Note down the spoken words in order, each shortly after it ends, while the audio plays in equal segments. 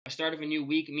A start of a new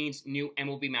week means new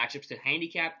MLB matchups to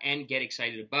handicap and get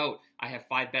excited about. I have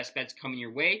 5 best bets coming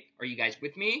your way. Are you guys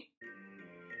with me?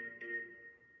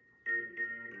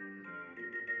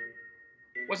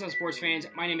 What's up, sports fans?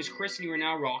 My name is Chris, and you are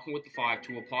now rocking with the 5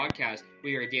 Tool Podcast.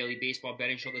 We are a daily baseball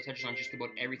betting show that touches on just about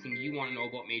everything you want to know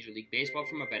about Major League Baseball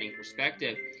from a betting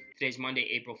perspective. Today's Monday,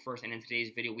 April 1st, and in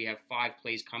today's video, we have 5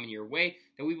 plays coming your way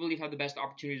that we believe have the best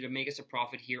opportunity to make us a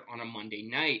profit here on a Monday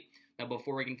night. Now,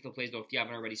 before we get into the plays, though, if you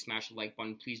haven't already smashed the like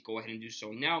button, please go ahead and do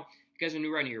so now. If you guys are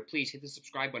new around here, please hit the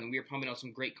subscribe button. We are pumping out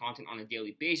some great content on a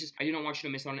daily basis. I do not want you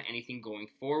to miss out on anything going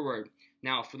forward.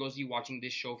 Now, for those of you watching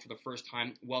this show for the first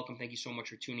time, welcome. Thank you so much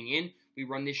for tuning in. We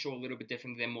run this show a little bit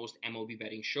different than most MLB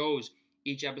betting shows.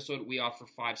 Each episode, we offer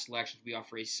 5 selections. We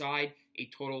offer a side, a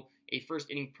total, a first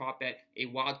inning prop bet, a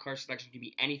wild card selection. Can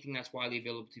be anything that's widely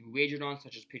available to be wagered on,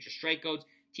 such as pitcher strikeouts,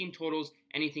 team totals,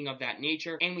 anything of that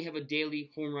nature. And we have a daily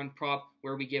home run prop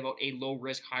where we give out a low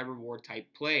risk, high reward type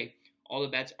play. All the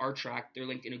bets are tracked. They're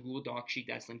linked in a Google Doc sheet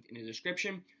that's linked in the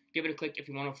description. Give it a click if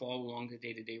you want to follow along the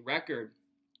day-to-day record.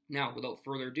 Now, without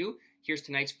further ado, here's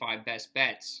tonight's 5 best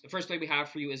bets. The first play we have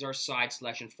for you is our side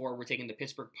selection 4. We're taking the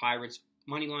Pittsburgh Pirates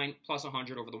money line plus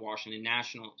 100 over the Washington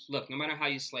Nationals. Look, no matter how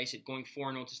you slice it, going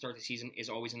 4-0 to start the season is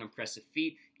always an impressive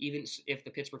feat, even if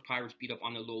the Pittsburgh Pirates beat up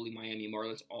on the lowly Miami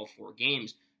Marlins all 4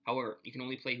 games. However, you can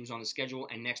only play who's on the schedule,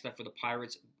 and next up for the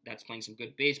Pirates that's playing some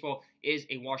good baseball is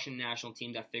a Washington National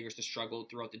team that figures to struggle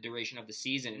throughout the duration of the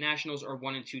season. The Nationals are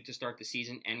 1-2 to start the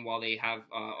season, and while they have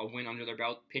a win under their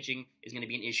belt, pitching is going to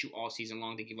be an issue all season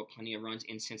long. They give up plenty of runs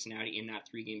in Cincinnati in that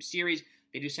 3-game series.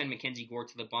 They do send Mackenzie Gore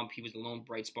to the bump. He was the lone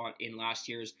bright spot in last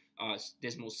year's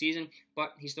dismal season,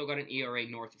 but he still got an ERA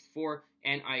north of 4,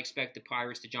 and I expect the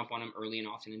Pirates to jump on him early and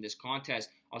often in this contest.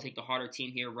 I'll take the hotter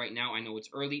team here right now. I know it's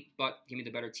early, but give me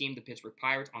the better team, the Pittsburgh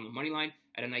Pirates, on the money line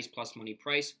at a nice plus money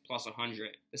price, plus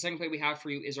 100. The second play we have for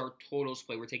you is our totals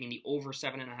play. We're taking the over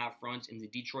 7.5 runs in the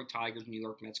Detroit Tigers New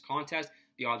York Mets contest.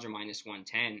 The odds are minus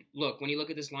 110. Look, when you look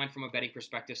at this line from a betting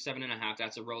perspective, 7.5,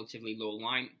 that's a relatively low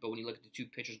line, but when you look at the 2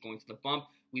 pitchers going to the bump,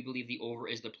 we believe the over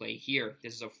is the play here.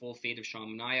 This is a full fade of Sean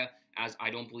Manaea, as I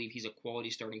don't believe he's a quality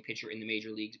starting pitcher in the major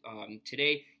leagues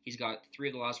today. He's got 3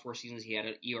 of the last 4 seasons. He had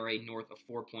an ERA north of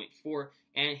 4.4,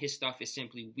 and his stuff is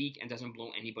simply weak and doesn't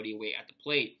blow anybody away at the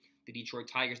plate. The Detroit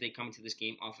Tigers, they come into this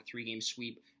game off a 3-game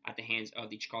sweep at the hands of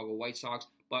the Chicago White Sox,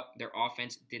 but their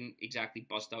offense didn't exactly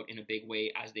bust out in a big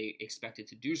way as they expected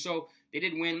to do so. They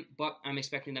did win, but I'm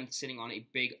expecting them sitting on a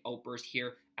big outburst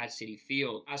here at Citi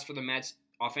Field. As for the Mets,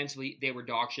 offensively, they were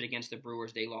dog shit against the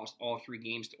Brewers. They lost all 3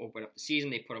 games to open up the season.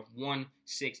 They put up 1,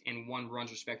 6, and 1 runs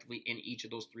respectively in each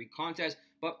of those 3 contests,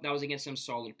 but that was against some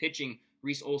solid pitching.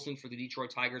 Reese Olson for the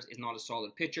Detroit Tigers is not a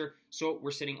solid pitcher, so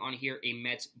we're sitting on here a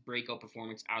Mets breakout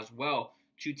performance as well.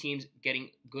 2 teams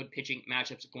getting good pitching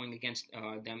matchups going against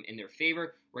them in their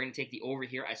favor. We're going to take the over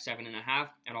here at 7.5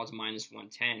 at odds minus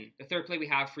 110. The third play we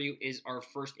have for you is our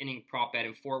first inning prop bet.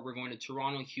 And 4, we're going to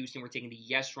Toronto, Houston. We're taking the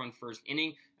yes run first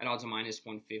inning at odds of minus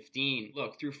 115.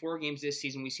 Look, through 4 games this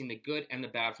season, we've seen the good and the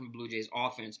bad from Blue Jays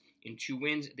offense. In 2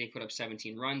 wins, they put up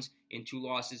 17 runs. In 2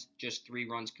 losses, just 3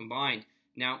 runs combined.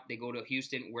 Now, they go to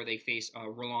Houston where they face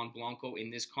Roland Blanco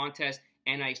in this contest,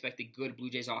 and I expect the good Blue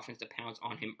Jays offense to pounce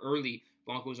on him early.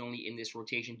 Blanco is only in this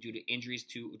rotation due to injuries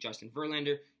to Justin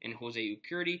Verlander and Jose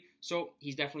Urquidy, so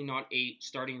he's definitely not a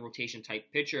starting rotation type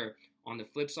pitcher. On the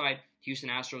flip side, Houston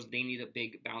Astros, they need a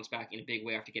big bounce back in a big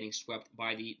way after getting swept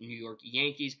by the New York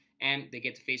Yankees, and they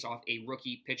get to face off a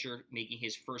rookie pitcher making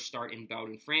his first start in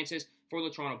Bowden Francis for the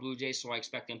Toronto Blue Jays, so I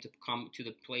expect them to come to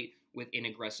the plate with an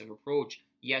aggressive approach.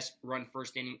 Yes, run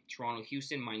first inning,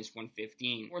 Toronto-Houston, minus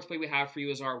 115. Fourth play we have for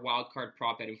you is our wild card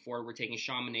prop bet. And 4, we're taking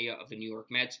Sean Manaea of the New York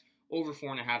Mets, over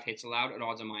 4.5 hits allowed at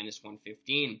odds of minus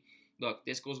 115. Look,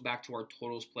 this goes back to our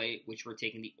totals play, which we're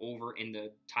taking the over in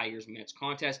the Tigers-Mets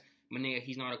contest. Manaea,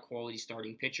 he's not a quality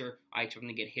starting pitcher. I expect him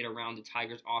to get hit around. The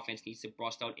Tigers' offense needs to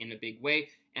bust out in a big way.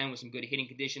 And with some good hitting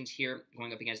conditions here,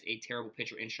 going up against a terrible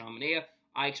pitcher in Sean Manaea,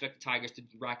 I expect the Tigers to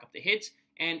rack up the hits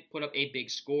and put up a big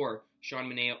score. Sean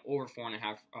Manaea over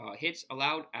 4.5 hits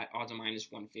allowed at odds of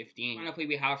minus 115. Final play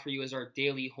we have for you is our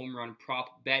daily home run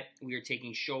prop bet. We are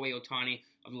taking Shohei Ohtani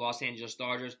of the Los Angeles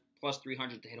Dodgers plus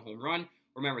 300 to hit a home run.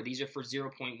 Remember, these are for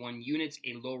 0.1 units,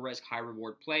 a low-risk,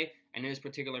 high-reward play. And in this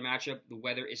particular matchup, the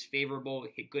weather is favorable,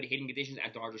 good hitting conditions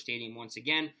at Dodger Stadium once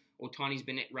again. Ohtani's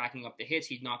been racking up the hits.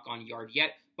 He's not gone yard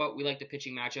yet, but we like the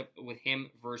pitching matchup with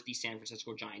him versus the San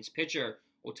Francisco Giants pitcher.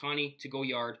 Ohtani to go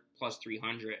yard plus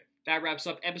 300. That wraps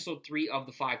up episode 3 of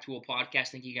the 5 Tool Podcast.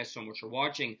 Thank you guys so much for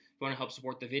watching. If you want to help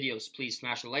support the videos, please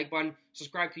smash the like button,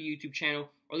 subscribe to the YouTube channel,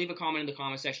 or leave a comment in the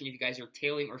comment section if you guys are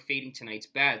tailing or fading tonight's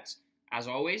bets. As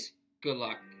always, good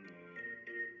luck.